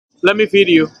Let me feed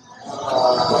you.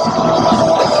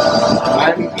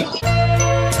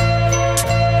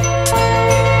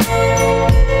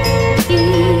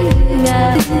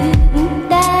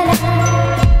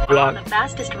 On the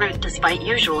fastest route despite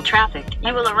usual traffic,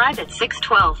 you will arrive at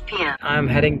 6:12 p.m. I'm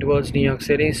heading towards New York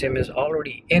City. Sim is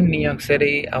already in New York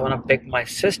City. I want to pick my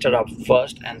sister up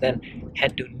first and then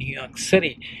head to New York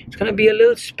City. It's going to be a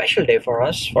little special day for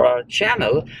us, for our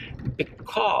channel,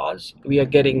 because we are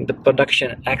getting the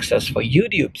production access for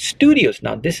YouTube Studios.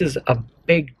 Now, this is a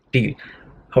big deal.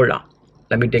 Hold on.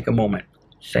 Let me take a moment.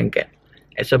 Sink in.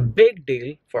 It's a big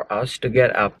deal for us to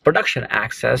get a production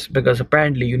access because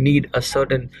apparently you need a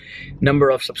certain number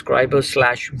of subscribers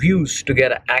 / views to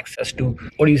get access to,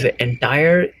 what do you say,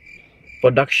 entire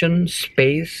production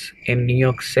space in New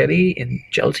York City, in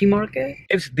Chelsea Market.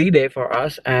 It's the day for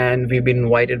us and we've been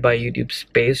invited by YouTube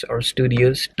Space or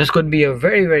Studios. This could be a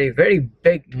very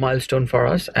big milestone for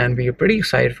us and we are pretty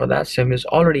excited for that. Sim is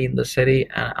already in the city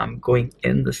and I'm going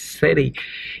in the city.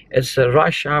 It's a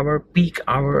rush hour, peak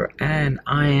hour, and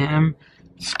I am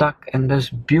stuck in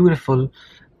this beautiful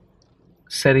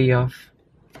city of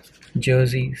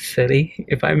Jersey City,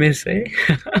 if I may say.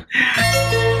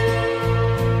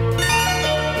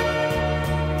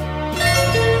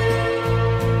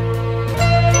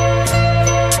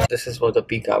 This is what the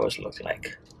peak hours look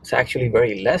like. It's actually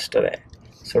very less today,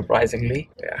 surprisingly.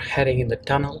 We are heading in the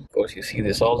tunnel. Of course, you see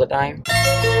this all the time.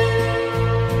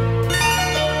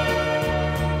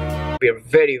 We are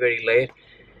very late.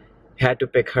 Had to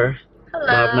pick her. Hello.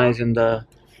 Bhavna is in the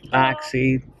back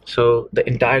seat. So the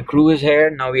entire crew is here.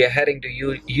 Now we are heading to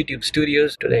YouTube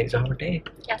Studios. Today is our day.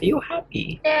 Yes. Are you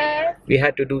happy? Yes. We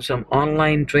had to do some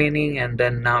online training and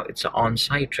then now it's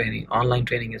on-site training. Online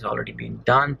training is already being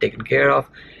done, taken care of.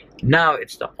 Now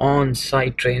it's the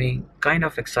on-site training. Kind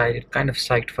of excited, kind of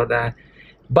psyched for that.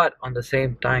 But on the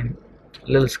same time, a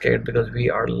little scared because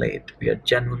we are late. We are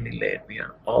genuinely late. We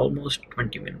are almost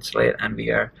 20 minutes late and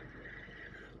we are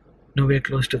nowhere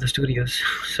close to the studios.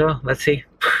 So let's see.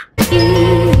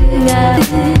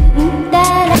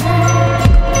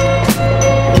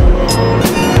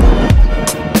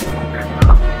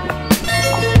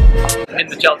 In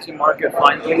the Chelsea Market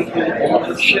finally.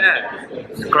 Oh shit.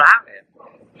 It's crowded.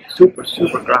 Super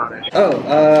crowded.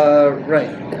 Oh, right.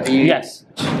 Are you... Yes.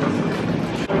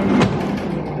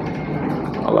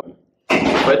 Hello.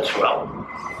 Which well.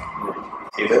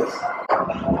 See this?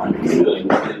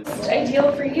 It's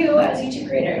ideal for you as YouTube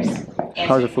creators.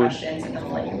 How's the food? Questions and then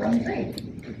we'll let you run through.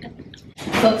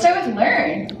 So let's start with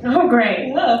learn. Oh,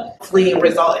 great. Hopefully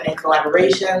result in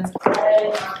collaborations.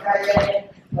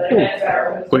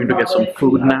 Going to get some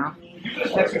food now.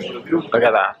 Look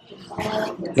at that.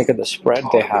 Look at the spread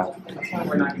they have.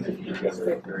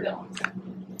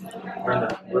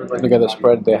 Look at the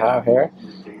spread they have here.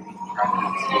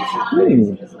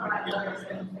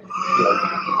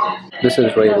 This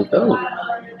is really good.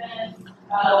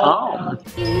 Oh.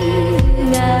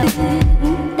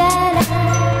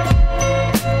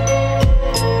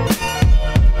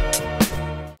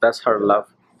 That's her love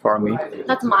for me.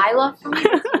 That's my love for me.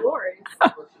 It's yours.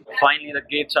 Finally, the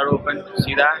gates are open.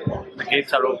 See that? The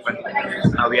gates are open.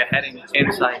 Now we are heading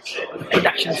inside the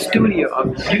production studio of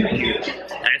YouTube.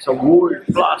 And it's a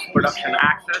world-class production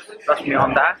access. Trust me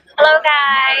on that. Hello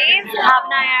guys, Bhav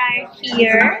and I are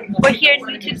here. We're here in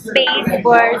YouTube Space.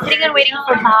 We're sitting and waiting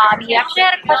for Bhav. He actually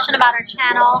had a question about our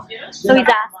channel, so he's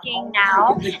asking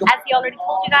now. As he already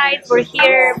told you guys, we're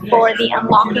here for the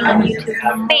unlocking of YouTube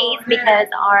Space because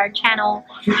our channel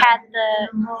had the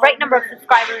right number of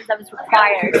subscribers that was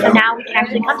required. So now we can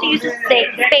actually come to YouTube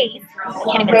Space. We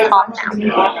can't even talk now. We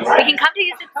can come to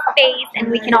YouTube Space and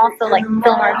we can also like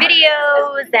film our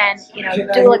videos and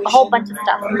do like a whole bunch of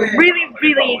stuff. We're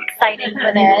really excited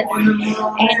for this.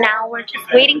 And now we're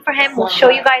just waiting for him. We'll show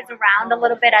you guys around a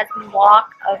little bit as we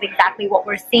walk of exactly what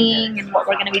we're seeing and what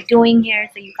we're going to be doing here,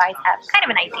 so you guys have kind of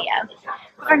an idea.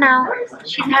 For now,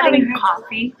 she's having her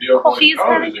coffee. She's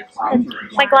having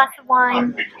my glass of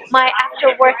wine, my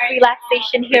after work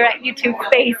relaxation here at YouTube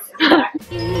Space.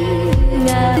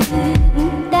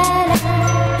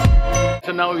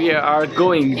 So now we are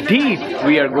going deep.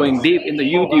 We are going deep in the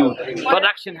YouTube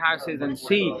production houses and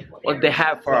see what they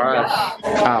have for us.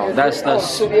 Wow, that's the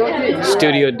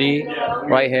Studio D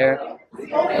right here.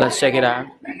 Let's check it out.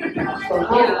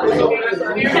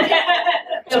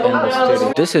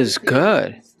 This is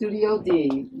good. Studio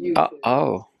D.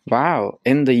 Oh, wow.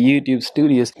 In the YouTube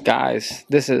studios. Guys,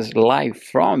 this is live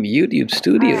from YouTube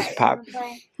studios, Pop.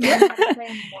 I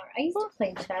used to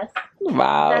play chess.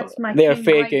 Wow. That's my They're king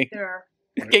faking. right there.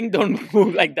 King don't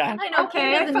move like that. I know,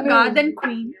 okay, I forgot. Then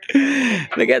queen.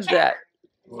 Look at that.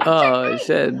 Oh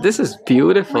shit, this is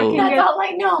beautiful. That's all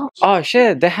I know. Oh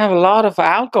shit, they have a lot of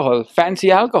alcohol, fancy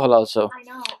alcohol also. I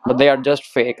know. But they are just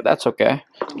fake, that's okay.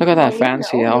 Look at that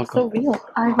fancy alcohol. Real.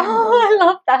 I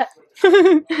love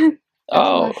that.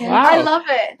 Oh, I wow. love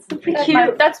it. Super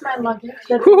cute. That's my luggage.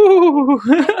 Woo.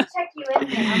 Check you in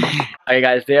there. Hey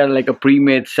guys, they are like a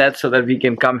pre-made set so that we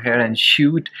can come here and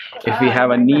shoot if we have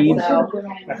a need.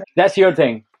 That's your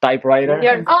thing, typewriter.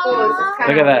 Look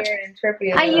at that.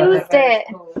 I used it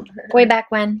way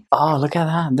back when. Oh, look at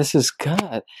that. This is good.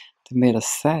 They made a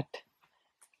set.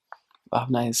 Wow,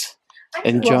 nice.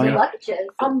 Enjoy.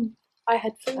 I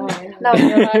had food. No,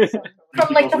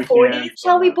 from like the 40s.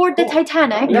 Shall we board the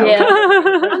Titanic?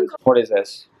 Yeah. What is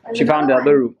this? She found the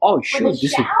other room. Oh shoot, this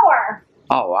is. Shower.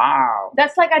 Oh wow.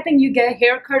 That's like, I think you get a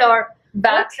haircut or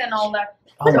wax and all that.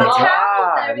 Oh my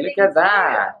god, look at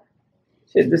that.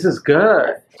 Shit, this is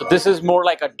good. So this is more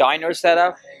like a diner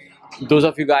setup. Those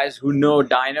of you guys who know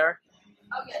diner,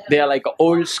 they are like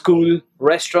old school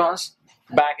restaurants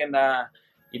back in the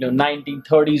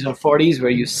 1930s or 40s where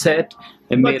you sit.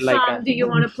 They made like a, do you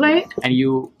want to play? and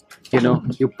you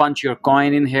punch your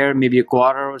coin in here, maybe a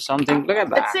quarter or something. Look at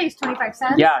that. It says 25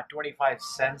 cents. Yeah, 25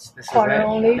 cents. This Quarter is it.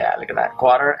 only. Yeah, look at that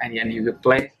quarter, and then you could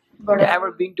play. Have you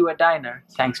ever been to a diner?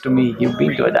 Thanks to me, you've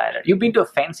been to a diner. You've been to a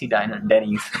fancy diner,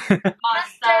 Denny's. Mustard.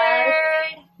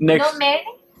 Next. No mayonnaise?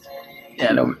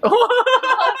 Yeah, no.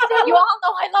 You all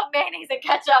know I love mayonnaise and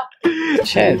ketchup.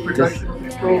 Shit.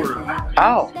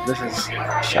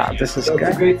 This is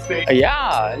good.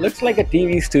 Yeah, it looks like a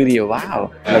TV studio.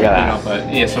 Wow. Look at that.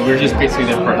 But yeah, so we're just basically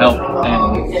there for help,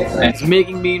 and It's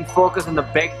making me in focus on the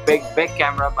big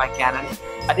camera by Canon.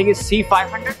 I think it's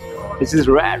C500. This is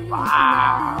red.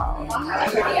 Wow.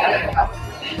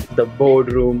 The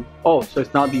boardroom. Oh, so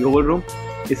it's not the oval room.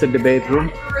 It's a debate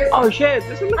room. Oh shit!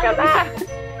 Look at that.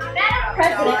 Madam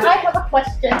President, I have a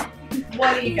question.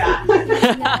 What do you got?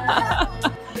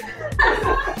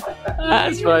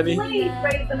 That's funny. Please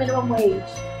raise the minimum wage.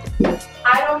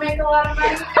 I don't make a lot of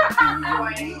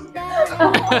money.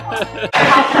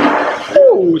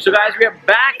 Ooh, so guys, we are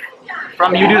back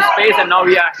from YouTube Space, and now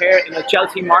we are here in the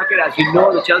Chelsea Market. As you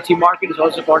know, the Chelsea Market is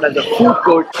also called as a food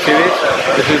court series.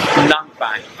 This is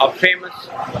Langpan, a famous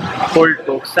pulled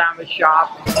pork sandwich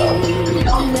shop.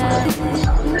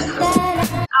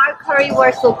 Our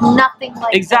currywurst look nothing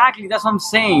like Exactly, that's what I'm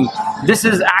saying. This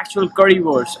is actual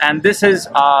currywurst, and this is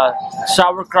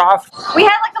sauerkraut. We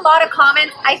had like a lot of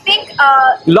comments. I think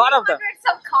Lot of them.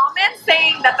 some comments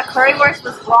saying that the currywurst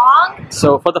was wrong.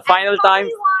 So for the final time,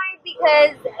 Probably why?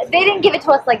 Because they didn't give it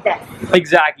to us like this.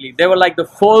 exactly, they were like the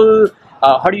full.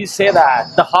 How do you say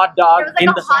that? The hot dog It was like in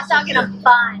a the. hot dog in a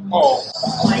bun. Oh.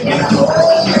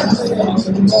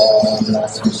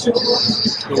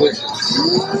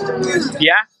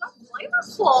 Yeah.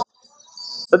 Flavorful.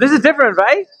 But this is different,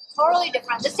 right? Totally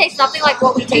different. This tastes nothing like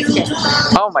what we tasted.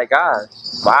 Oh my god.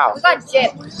 Wow. We got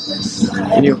jip.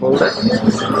 Can you hold it?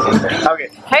 Okay.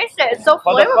 Taste it. It's so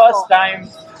For the flavorful. first time,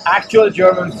 actual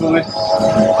German food.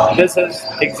 This is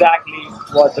exactly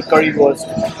what the currywurst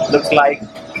looks like.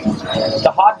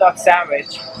 The hot dog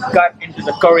sandwich cut into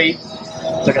the curry.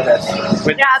 Look at this.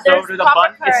 With Yeah, there's served with a proper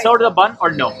bun. curry. It's served with a bun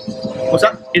or no? what's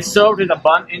that? It's served with a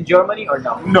bun in Germany or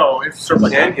no? No, it's served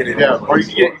like can get it. Yeah, or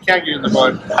you can't get it in the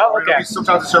bun. Oh, okay.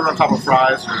 Sometimes it's served on top of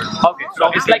fries. Okay, so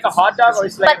it's like a hot dog or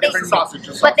it's like But a they- different sausage.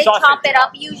 But they Sausage. chop it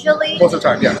up usually. Most of the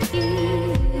time, yeah.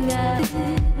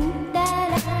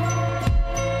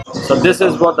 So this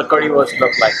is what the currywurst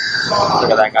looks like.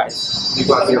 Look at that, guys.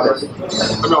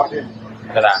 No, I didn't.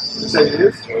 Look at that.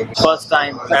 First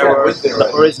time ever,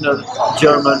 the original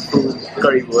German food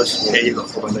currywurst. There you go.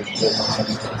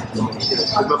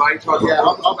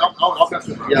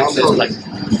 This is like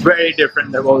very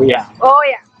different than what we have. Oh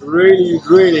yeah, Really,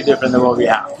 really different than what we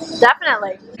have.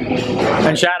 definitely.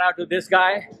 And shout out to this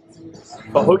guy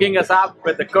for hooking us up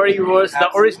with the currywurst, the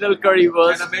original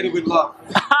currywurst. And I made it with love.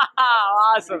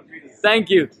 Awesome. Thank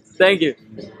you. Thank you.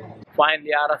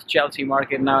 Finally out of Chelsea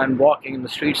Market now and walking in the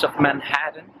streets of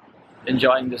Manhattan.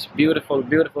 Enjoying this beautiful,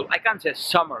 beautiful, I can't say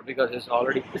summer because it's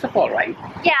a fall, right?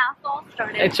 Yeah, fall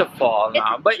started. It's a fall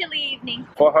now. It's But a chilly evening.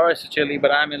 for her it's chilly,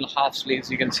 but I'm in half sleeves,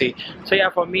 you can see. So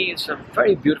yeah, for me it's a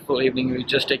very beautiful evening. We're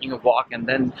just taking a walk and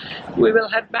then we will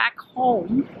head back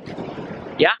home.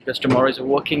 Yeah, because tomorrow is a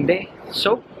working day.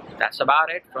 So that's about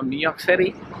it from New York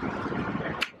City.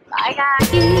 Bye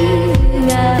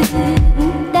guys.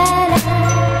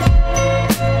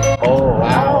 Oh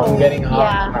wow, I'm getting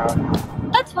hot now.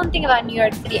 That's one thing about New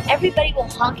York City. Everybody will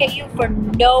honk at you for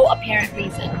no apparent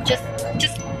reason. Just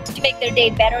to make their day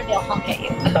better, they'll honk at you.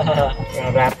 I'm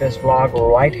gonna wrap this vlog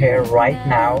right here, right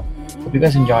now. Hope you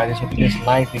guys enjoy this. Hope you guys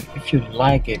like it. If you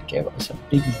like it, give us a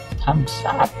big thumbs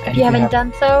up. And If you haven't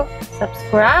done so,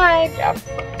 subscribe. Yep,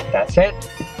 that's it.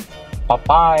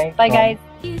 Bye-bye. Bye, guys.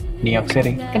 New York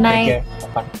City. Good night. Take care.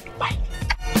 Have fun.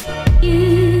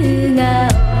 Bye.